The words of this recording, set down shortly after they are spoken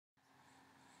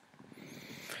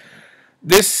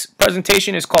This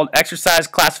presentation is called Exercise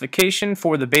Classification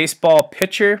for the Baseball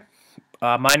Pitcher.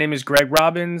 My name is Greg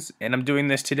Robins, and I'm doing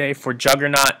this today for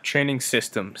Juggernaut Training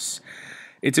Systems.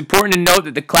 It's important to note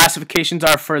that the classifications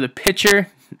are for the pitcher,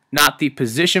 not the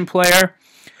position player.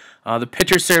 The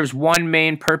pitcher serves one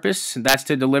main purpose, and that's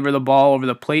to deliver the ball over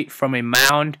the plate from a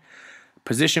mound.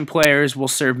 Position players will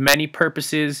serve many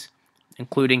purposes,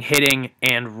 including hitting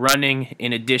and running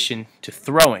in addition to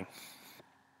throwing.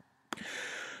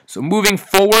 So moving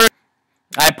forward,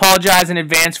 I apologize in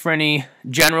advance for any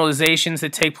generalizations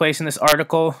that take place in this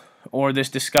article or this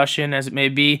discussion as it may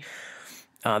be.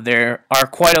 There are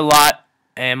quite a lot,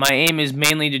 and my aim is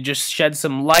mainly to just shed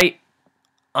some light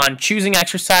on choosing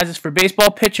exercises for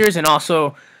baseball pitchers and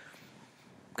also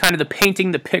kind of the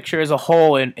painting the picture as a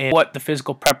whole and what the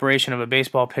physical preparation of a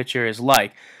baseball pitcher is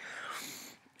like.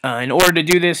 In order to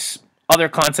do this, other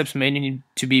concepts may need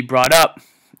to be brought up,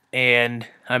 and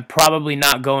I'm probably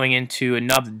not going into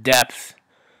enough depth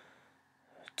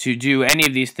to do any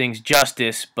of these things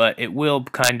justice, but it will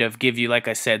kind of give you, like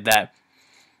I said, that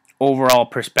overall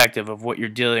perspective of what you're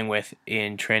dealing with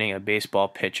in training a baseball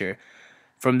pitcher.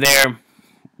 From there,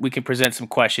 we can present some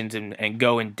questions and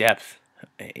go in depth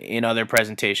in other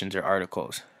presentations or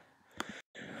articles.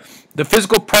 The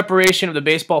physical preparation of the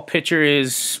baseball pitcher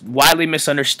is widely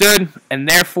misunderstood, and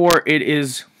therefore it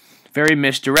is very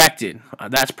misdirected.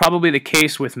 That's probably the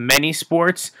case with many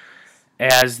sports,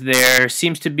 as there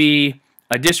seems to be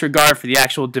a disregard for the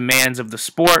actual demands of the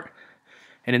sport,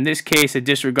 and in this case, a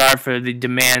disregard for the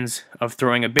demands of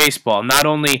throwing a baseball. Not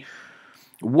only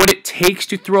what it takes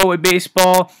to throw a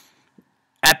baseball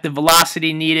at the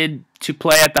velocity needed to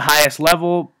play at the highest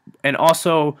level, and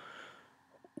also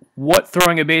what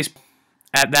throwing a baseball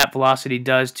at that velocity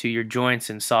does to your joints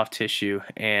and soft tissue,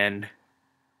 and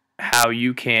how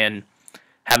you can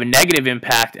have a negative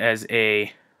impact as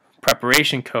a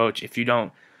preparation coach if you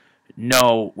don't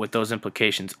know what those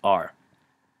implications are.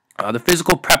 The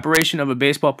physical preparation of a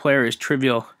baseball player is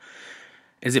trivial,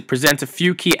 as it presents a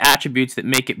few key attributes that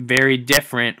make it very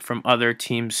different from other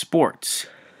team sports.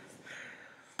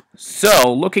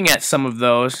 So, looking at some of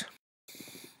those,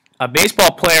 a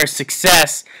baseball player's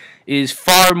success is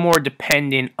far more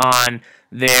dependent on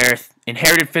their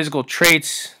inherited physical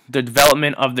traits, the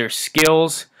development of their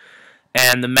skills,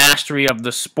 and the mastery of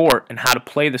the sport and how to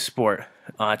play the sport.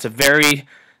 It's a very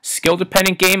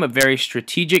skill-dependent game, a very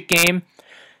strategic game,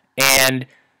 and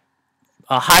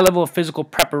a high level of physical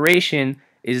preparation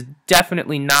is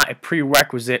definitely not a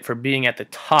prerequisite for being at the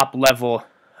top level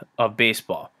of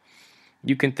baseball.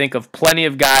 You can think of plenty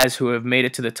of guys who have made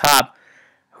it to the top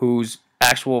whose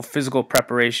actual physical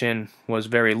preparation was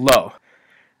very low.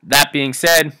 That being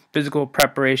said, physical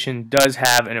preparation does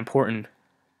have an important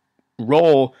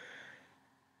role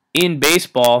in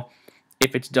baseball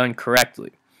if it's done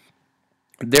correctly.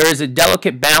 There is a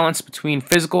delicate balance between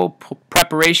physical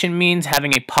preparation means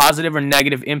having a positive or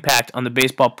negative impact on the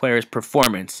baseball player's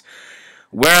performance.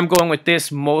 Where I'm going with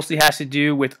this mostly has to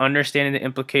do with understanding the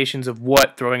implications of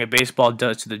what throwing a baseball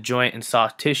does to the joint and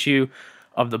soft tissue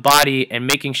of the body, and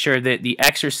making sure that the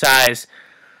exercise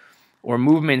or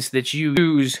movements that you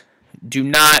use do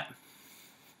not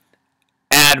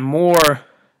add more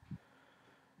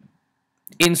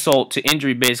insult to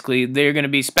injury. Basically, they're going to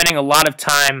be spending a lot of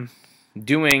time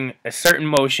doing a certain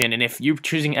motion, and if you're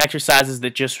choosing exercises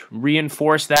that just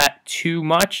reinforce that too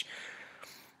much,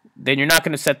 then you're not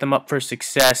going to set them up for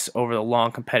success over the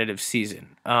long competitive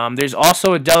season. There's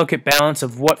also a delicate balance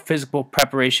of what physical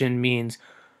preparation means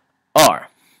are.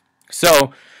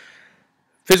 So,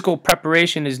 physical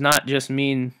preparation does not just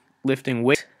mean lifting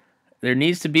weights. There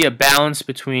needs to be a balance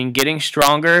between getting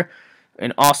stronger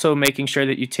and also making sure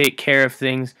that you take care of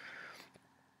things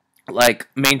like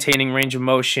maintaining range of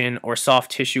motion or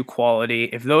soft tissue quality.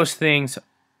 If those things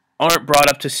aren't brought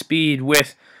up to speed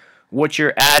with what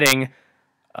you're adding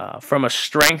from a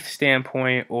strength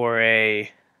standpoint or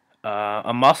a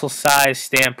muscle size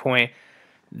standpoint,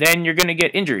 then you're going to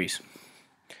get injuries.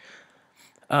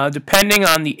 Depending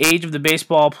on the age of the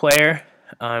baseball player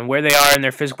and where they are in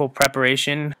their physical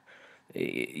preparation,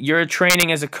 your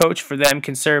training as a coach for them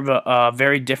can serve a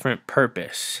very different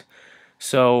purpose.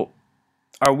 So,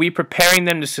 are we preparing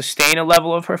them to sustain a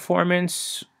level of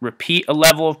performance, repeat a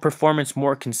level of performance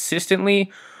more consistently,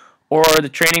 or are the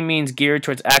training means geared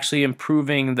towards actually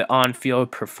improving the on-field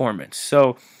performance?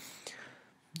 So,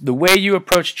 the way you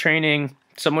approach training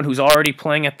someone who's already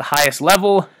playing at the highest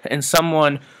level and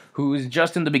someone who is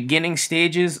just in the beginning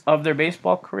stages of their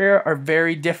baseball career are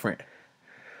very different.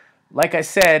 Like I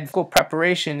said, physical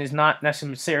preparation is not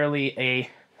necessarily a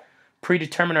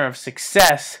predeterminer of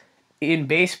success in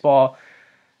baseball.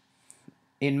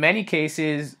 In many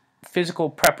cases, physical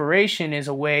preparation is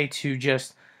a way to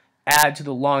just add to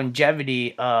the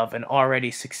longevity of an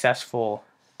already successful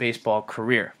baseball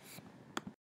career.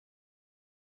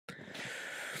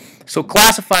 So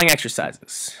classifying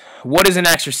exercises. What is an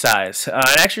exercise?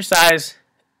 An exercise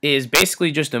is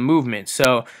basically just a movement.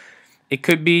 So it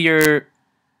could be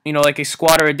like a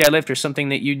squat or a deadlift or something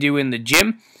that you do in the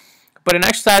gym. But an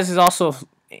exercise is also,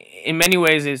 in many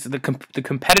ways, is the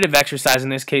competitive exercise in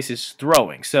this case is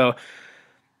throwing. So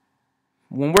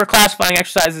when we're classifying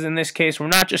exercises in this case, we're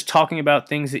not just talking about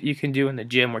things that you can do in the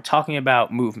gym. We're talking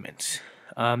about movements.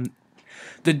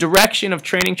 The direction of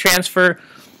training transfer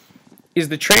is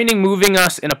the training moving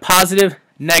us in a positive,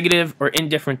 negative, or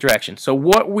indifferent direction. So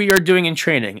what we are doing in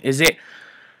training, is it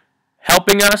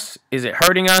helping us, is it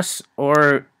hurting us,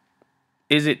 or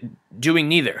is it doing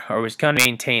neither, or is it kind of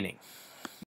maintaining?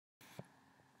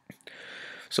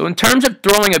 So in terms of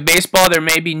throwing a baseball, there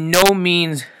may be no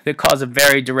means that cause a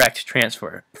very direct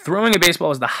transfer. Throwing a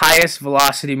baseball is the highest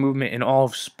velocity movement in all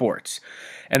of sports.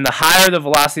 And the higher the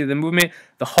velocity of the movement,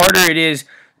 the harder it is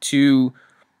to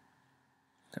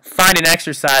find an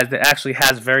exercise that actually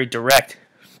has very direct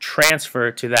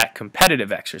transfer to that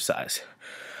competitive exercise.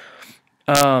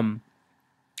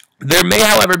 There may,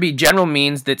 however, be general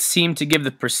means that seem to give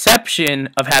the perception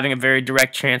of having a very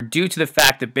direct transfer due to the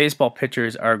fact that baseball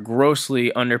pitchers are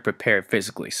grossly underprepared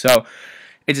physically. So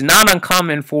it's not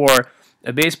uncommon for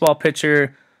a baseball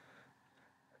pitcher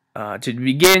to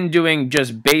begin doing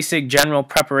just basic general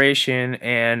preparation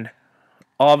and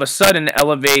all of a sudden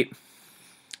elevate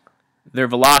their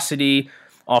velocity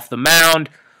off the mound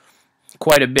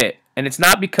quite a bit. And it's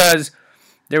not because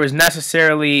there was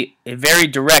necessarily a very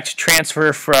direct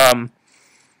transfer from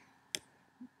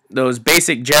those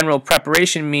basic general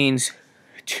preparation means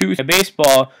to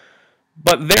baseball,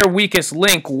 but their weakest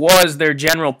link was their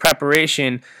general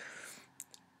preparation.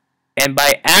 And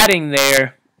by adding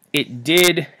there, it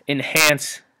did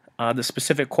enhance the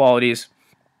specific qualities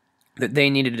that they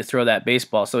needed to throw that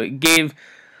baseball. So it gave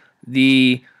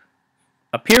the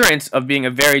appearance of being a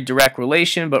very direct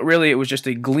relation, but really it was just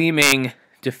a gleaming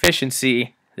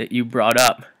deficiency that you brought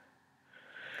up.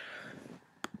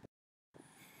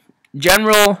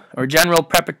 General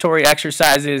preparatory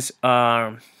exercises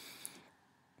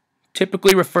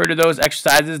typically refer to those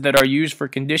exercises that are used for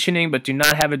conditioning but do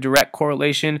not have a direct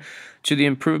correlation to the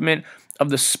improvement of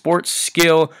the sports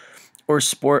skill or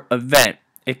sport event,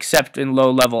 except in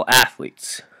low-level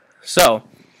athletes. So,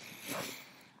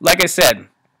 like I said,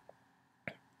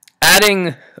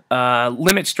 adding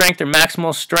limit strength or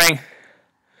maximal strength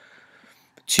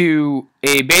to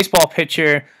a baseball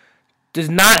pitcher does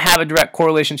not have a direct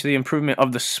correlation to the improvement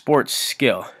of the sports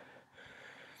skill.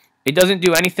 It doesn't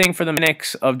do anything for the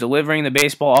mechanics of delivering the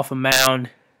baseball off a mound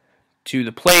to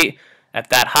the plate at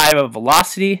that high of a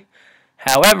velocity.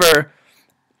 However,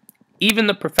 even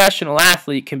the professional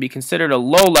athlete can be considered a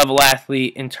low-level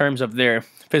athlete in terms of their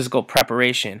physical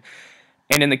preparation.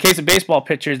 And in the case of baseball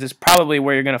pitchers, this is probably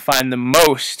where you're going to find the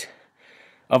most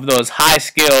of those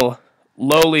high-skill,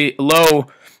 low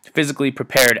physically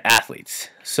prepared athletes.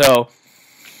 So,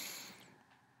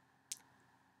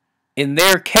 in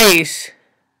their case,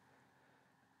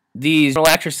 these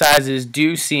exercises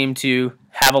do seem to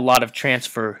have a lot of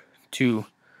transfer to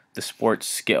the sports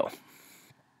skill.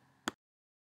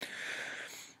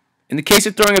 In the case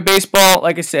of throwing a baseball,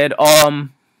 like I said,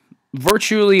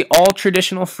 virtually all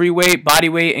traditional free weight, body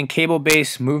weight, and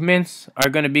cable-based movements are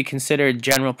going to be considered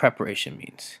general preparation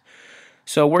means.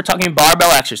 So we're talking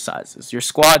barbell exercises, your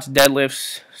squats,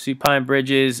 deadlifts, supine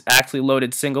bridges, axially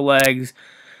loaded single legs,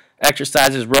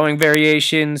 exercises, rowing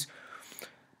variations,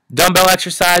 dumbbell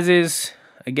exercises,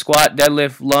 again, squat,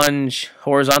 deadlift, lunge,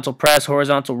 horizontal press,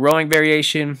 horizontal rowing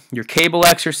variation, your cable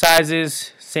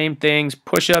exercises, same things,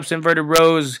 push-ups, inverted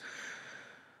rows,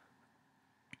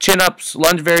 chin-ups,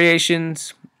 lunge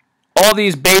variations. All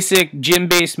these basic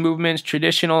gym-based movements,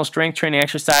 traditional strength training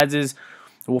exercises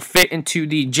will fit into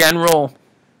the general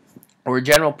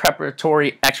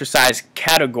preparatory exercise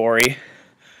category.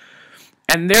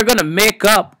 And they're going to make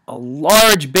up a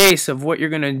large base of what you're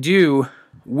going to do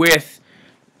with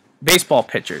baseball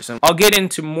pitchers. And I'll get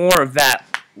into more of that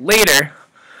later.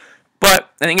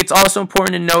 But I think it's also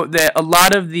important to note that a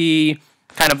lot of the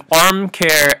kind of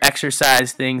armchair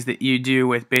exercise things that you do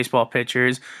with baseball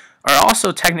pitchers are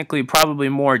also technically probably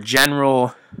more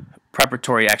general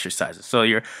preparatory exercises. So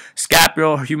your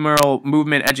scapulohumeral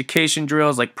movement education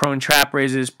drills like prone trap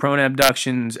raises, prone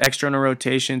abductions, external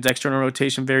rotations, external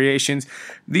rotation variations,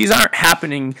 these aren't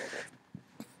happening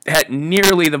at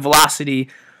nearly the velocity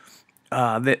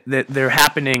that they're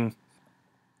happening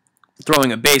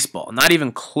throwing a baseball. Not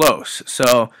even close.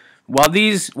 So while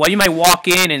you might walk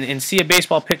in and see a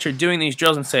baseball pitcher doing these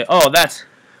drills and say, oh, that's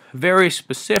very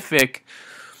specific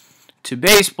to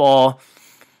baseball,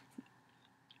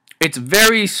 it's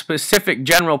very specific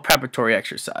general preparatory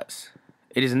exercise.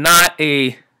 It is not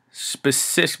a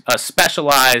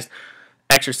specialized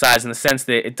exercise in the sense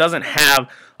that it doesn't have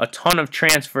a ton of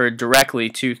transfer directly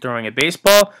to throwing a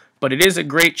baseball, but it is a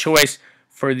great choice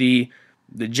for the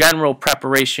general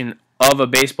preparation of a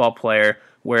baseball player,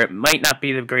 where it might not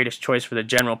be the greatest choice for the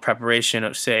general preparation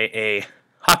of, say, a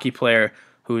hockey player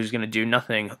who's going to do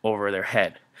nothing over their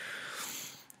head.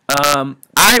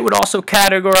 I would also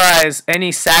categorize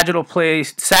any sagittal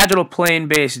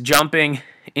plane-based jumping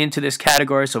into this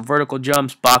category, so vertical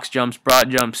jumps, box jumps, broad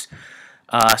jumps,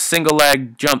 single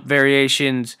leg jump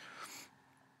variations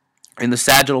in the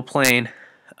sagittal plane,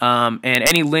 and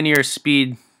any linear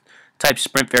speed type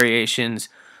sprint variations,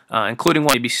 including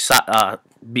one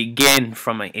begin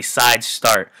from a side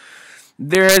start.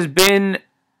 It has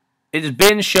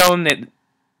been shown that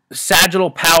sagittal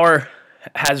power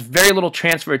has very little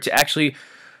transfer to actually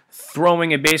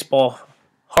throwing a baseball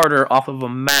harder off of a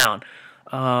mound.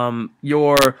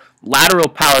 Your lateral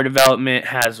power development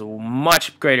has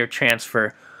much greater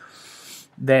transfer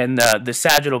than the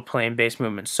sagittal plane-based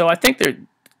movements. So I think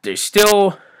they're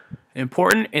still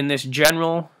important in this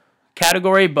general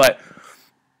category, but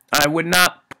I would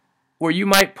not, where you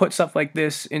might put stuff like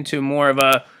this into more of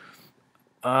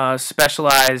a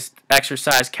specialized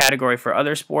exercise category for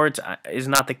other sports, is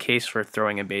not the case for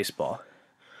throwing a baseball.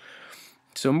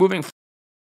 So moving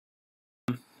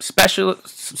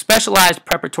specialized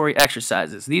preparatory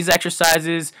exercises. These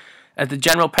exercises, as the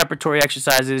general preparatory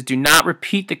exercises, do not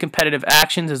repeat the competitive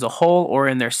actions as a whole or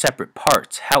in their separate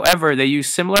parts. However, they use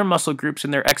similar muscle groups in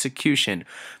their execution.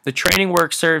 The training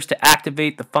work serves to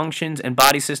activate the functions and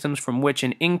body systems from which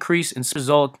an increase in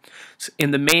results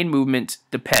in the main movement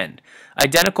depend.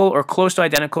 Identical or close to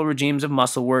identical regimes of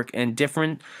muscle work and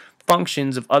different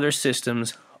functions of other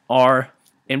systems are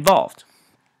involved.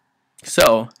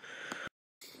 So,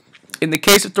 in the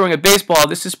case of throwing a baseball,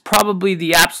 this is probably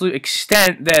the absolute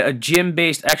extent that a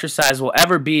gym-based exercise will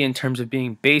ever be in terms of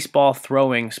being baseball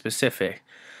throwing specific.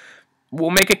 We'll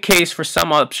make a case for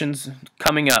some options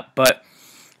coming up, but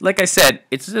like I said,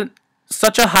 it's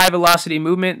such a high-velocity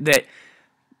movement that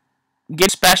getting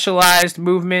specialized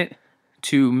movement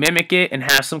to mimic it and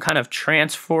have some kind of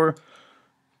transfer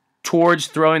towards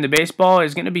throwing the baseball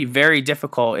is going to be very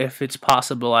difficult, if it's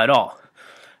possible at all.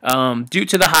 Due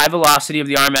to the high velocity of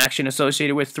the arm action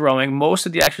associated with throwing, most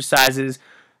of the exercises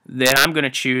that I'm going to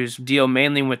choose deal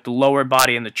mainly with the lower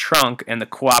body and the trunk and the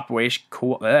cooperation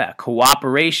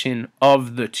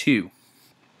of the two.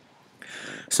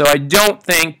 So I don't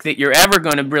think that you're ever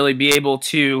going to really be able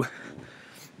to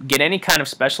get any kind of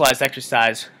specialized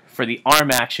exercise for the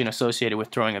arm action associated with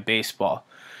throwing a baseball.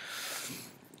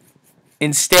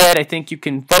 Instead, I think you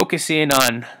can focus in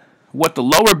on what the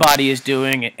lower body is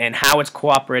doing and how it's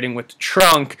cooperating with the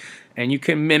trunk, and you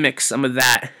can mimic some of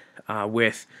that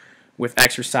with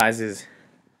exercises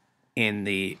in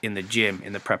the gym,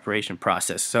 in the preparation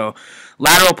process. So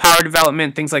lateral power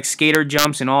development, things like skater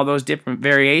jumps and all those different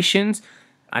variations,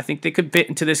 I think they could fit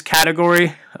into this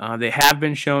category. They have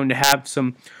been shown to have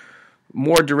some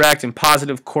more direct and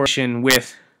positive correlation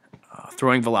with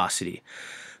throwing velocity.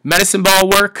 Medicine ball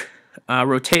work,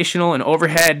 rotational and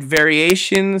overhead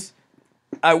variations.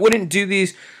 I wouldn't do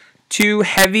these too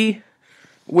heavy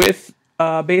with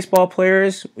baseball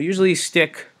players. We usually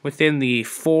stick within the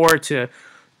 4 to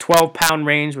 12 pound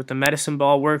range with the medicine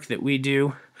ball work that we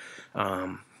do.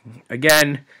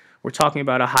 Again, we're talking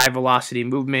about a high velocity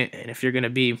movement, and if you're going to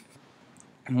be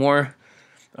more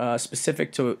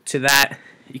specific to that,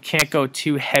 you can't go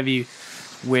too heavy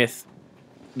with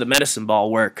the medicine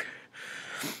ball work.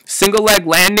 Single leg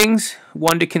landings,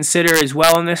 one to consider as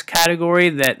well in this category,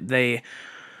 that the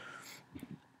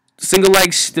single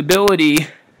leg stability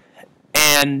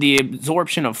and the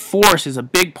absorption of force is a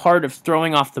big part of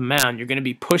throwing off the mound. You're going to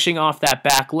be pushing off that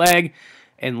back leg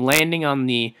and landing on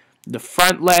the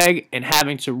front leg and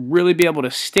having to really be able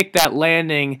to stick that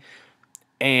landing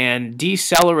and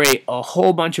decelerate a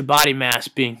whole bunch of body mass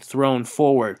being thrown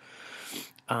forward.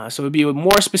 So it would be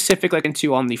more specific like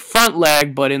into on the front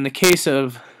leg, but in the case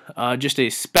of just a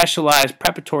specialized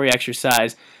preparatory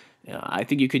exercise, I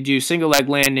think you could do single leg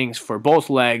landings for both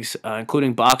legs,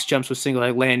 including box jumps with single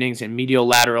leg landings and medial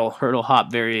lateral hurdle hop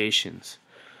variations.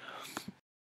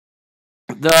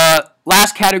 The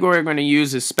last category we're going to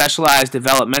use is specialized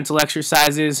developmental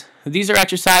exercises. These are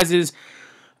exercises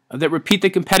that repeat the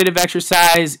competitive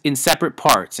exercise in separate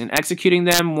parts. In executing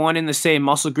them, one and the same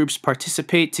muscle groups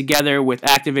participate together with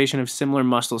activation of similar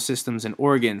muscle systems and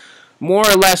organs. More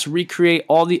or less recreate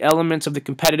all the elements of the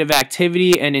competitive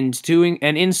activity, and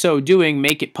in so doing,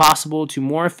 make it possible to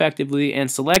more effectively and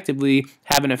selectively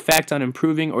have an effect on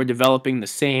improving or developing the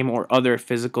same or other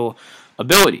physical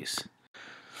abilities.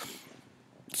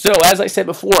 So, as I said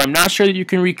before, I'm not sure that you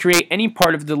can recreate any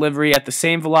part of the delivery at the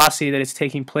same velocity that it's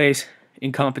taking place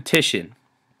in competition.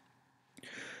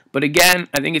 But again,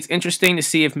 I think it's interesting to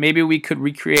see if maybe we could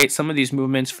recreate some of these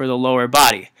movements for the lower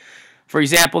body. For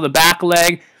example, the back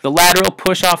leg, the lateral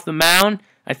push off the mound.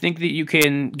 I think that you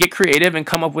can get creative and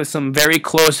come up with some very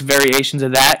close variations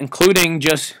of that, including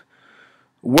just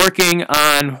working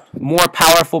on more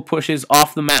powerful pushes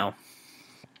off the mound.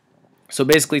 So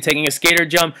basically taking a skater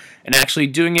jump and actually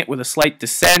doing it with a slight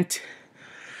descent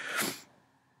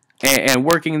and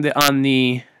working on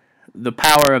the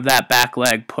power of that back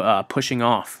leg pushing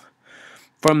off.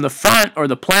 From the front or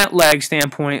the plant leg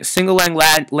standpoint, single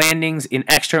leg landings in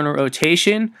external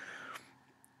rotation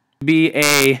be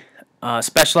a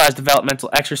specialized developmental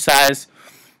exercise.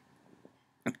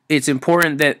 It's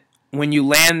important that when you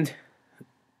land,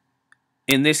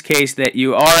 in this case, that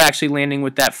you are actually landing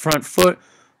with that front foot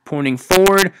pointing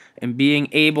forward and being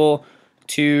able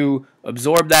to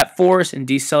absorb that force and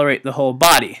decelerate the whole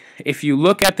body. If you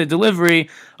look at the delivery,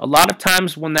 a lot of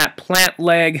times when that plant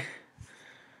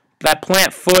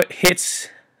foot hits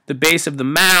the base of the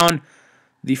mound,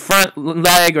 the front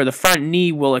leg or the front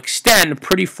knee will extend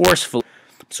pretty forcefully.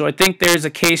 So I think there's a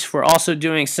case for also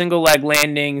doing single leg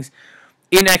landings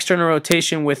in external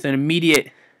rotation with an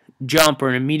immediate jump or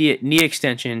an immediate knee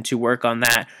extension to work on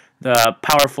that, the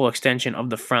powerful extension of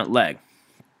the front leg.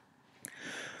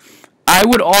 I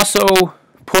would also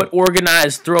put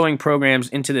organized throwing programs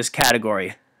into this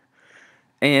category.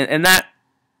 And that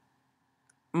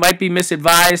might be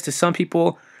misadvised to some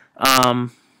people.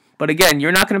 But again,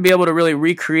 you're not going to be able to really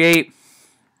recreate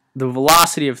the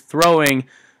velocity of throwing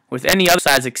with any other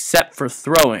size except for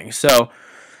throwing. So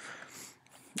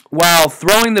while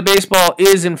throwing the baseball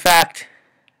is in fact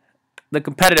the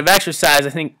competitive exercise, I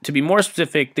think to be more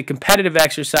specific, the competitive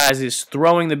exercise is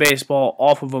throwing the baseball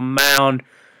off of a mound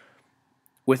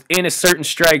within a certain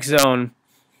strike zone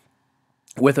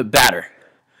with a batter.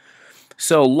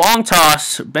 So long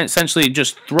toss, essentially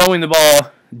just throwing the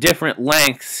ball different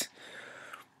lengths,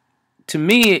 to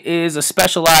me is a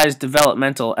specialized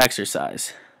developmental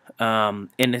exercise. And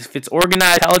if it's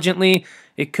organized intelligently,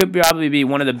 it could probably be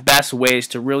one of the best ways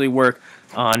to really work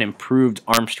on improved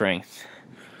arm strength.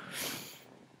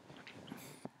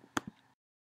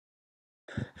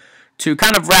 To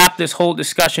kind of wrap this whole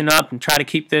discussion up and try to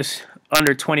keep this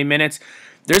under 20 minutes,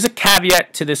 there's a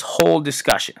caveat to this whole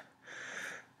discussion.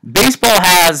 Baseball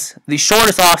has the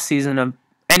shortest offseason of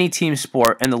any team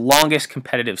sport and the longest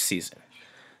competitive season.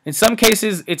 In some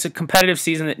cases, it's a competitive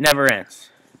season that never ends.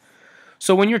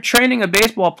 So when you're training a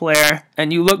baseball player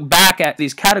and you look back at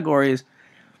these categories,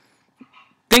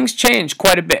 things change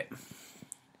quite a bit.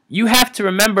 You have to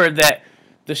remember that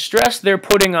the stress they're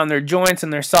putting on their joints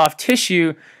and their soft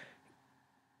tissue,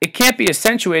 it can't be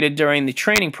accentuated during the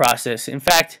training process. In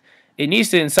fact, it needs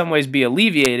to in some ways be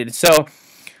alleviated. So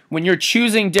when you're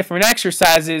choosing different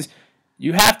exercises,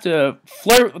 you have to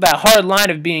flirt with that hard line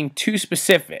of being too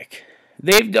specific.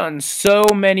 They've done so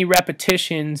many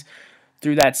repetitions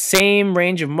through that same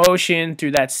range of motion,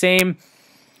 through that same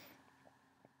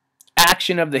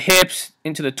action of the hips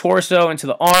into the torso, into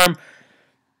the arm,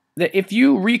 that if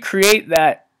you recreate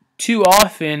that too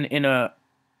often in a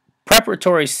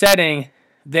preparatory setting,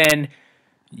 then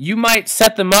you might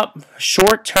set them up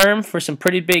short term for some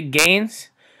pretty big gains,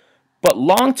 but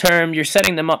long term you're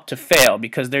setting them up to fail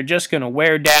because they're just going to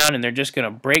wear down and they're just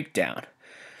going to break down.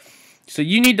 So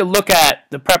you need to look at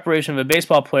the preparation of a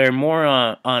baseball player more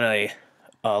on a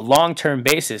long-term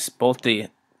basis, both the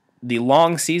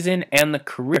long season and the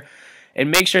career, and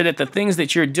make sure that the things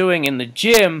that you're doing in the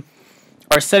gym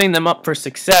are setting them up for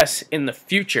success in the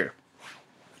future.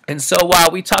 And so while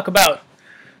we talk about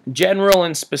general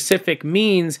and specific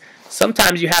means,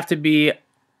 sometimes you have to be,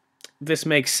 this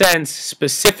makes sense,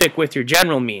 specific with your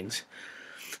general means.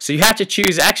 So you have to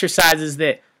choose exercises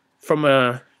that from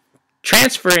a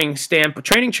training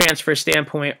transfer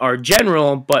standpoint are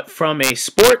general, but from a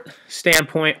sport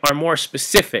standpoint are more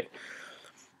specific.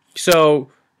 So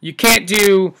you can't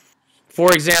do,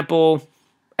 for example,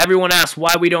 everyone asks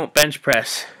why we don't bench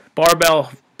press.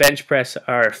 Barbell bench press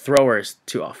our throwers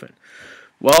too often.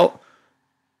 Well,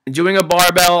 doing a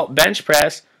barbell bench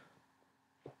press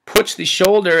puts the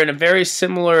shoulder in a very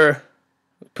similar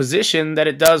position that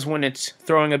it does when it's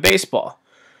throwing a baseball.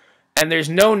 And there's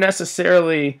no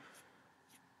necessarily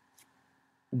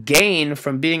gain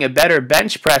from being a better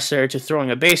bench presser to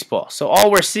throwing a baseball. So all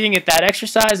we're seeing at that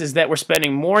exercise is that we're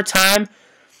spending more time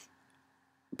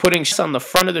putting on the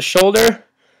front of the shoulder,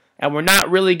 and we're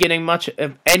not really getting much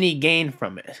of any gain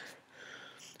from it.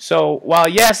 So while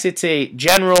yes, it's a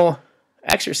general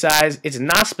exercise, it's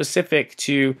not specific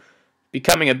to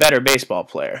becoming a better baseball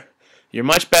player. You're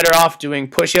much better off doing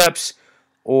push-ups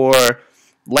or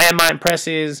landmine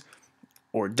presses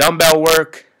or dumbbell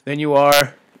work than you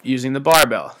are using the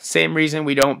barbell. Same reason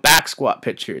we don't back squat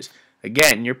pitchers.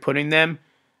 Again, you're putting them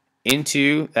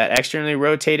into that externally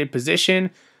rotated position,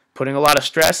 putting a lot of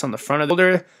stress on the front of the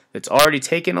shoulder that's already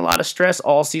taken a lot of stress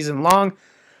all season long.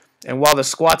 And while the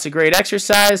squat's a great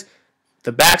exercise,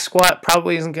 the back squat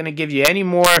probably isn't going to give you any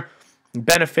more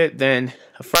benefit than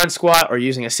a front squat or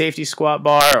using a safety squat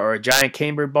bar or a giant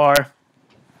camber bar.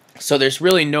 So there's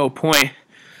really no point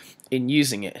in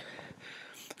using it.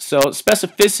 So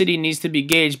specificity needs to be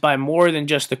gauged by more than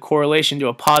just the correlation to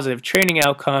a positive training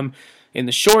outcome in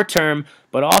the short term,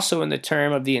 but also in the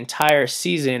term of the entire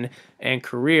season and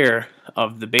career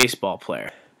of the baseball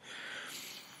player.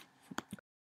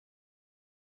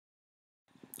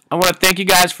 I want to thank you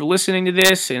guys for listening to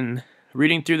this and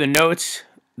reading through the notes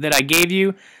that I gave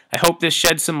you. I hope this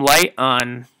sheds some light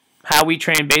on how we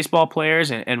train baseball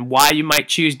players and why you might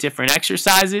choose different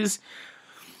exercises.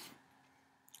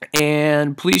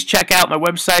 And please check out my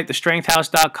website,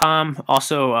 thestrengthhouse.com,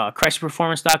 also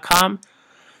cresseyperformance.com,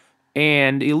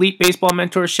 and Elite Baseball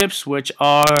Mentorships, which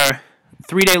are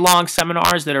 3-day-long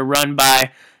seminars that are run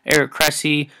by Eric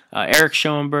Cressey, Eric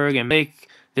Schoenberg, and Blake,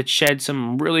 that shed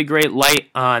some really great light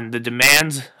on the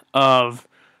demands of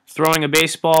throwing a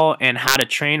baseball and how to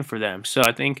train for them. So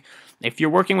I think if you're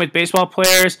working with baseball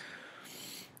players,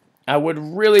 I would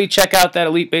really check out that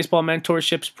Elite Baseball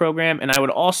Mentorships program, and I would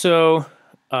also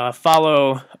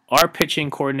follow our pitching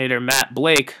coordinator, Matt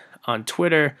Blake, on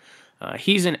Twitter.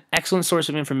 He's an excellent source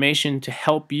of information to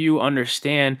help you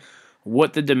understand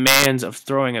what the demands of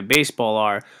throwing a baseball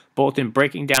are, both in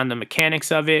breaking down the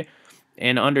mechanics of it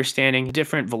and understanding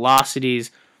different velocities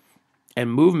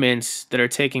and movements that are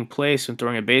taking place when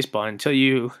throwing a baseball. Until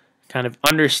you kind of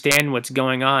understand what's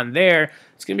going on there,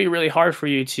 it's going to be really hard for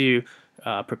you to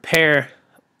prepare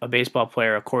a baseball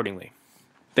player accordingly.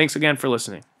 Thanks again for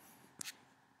listening.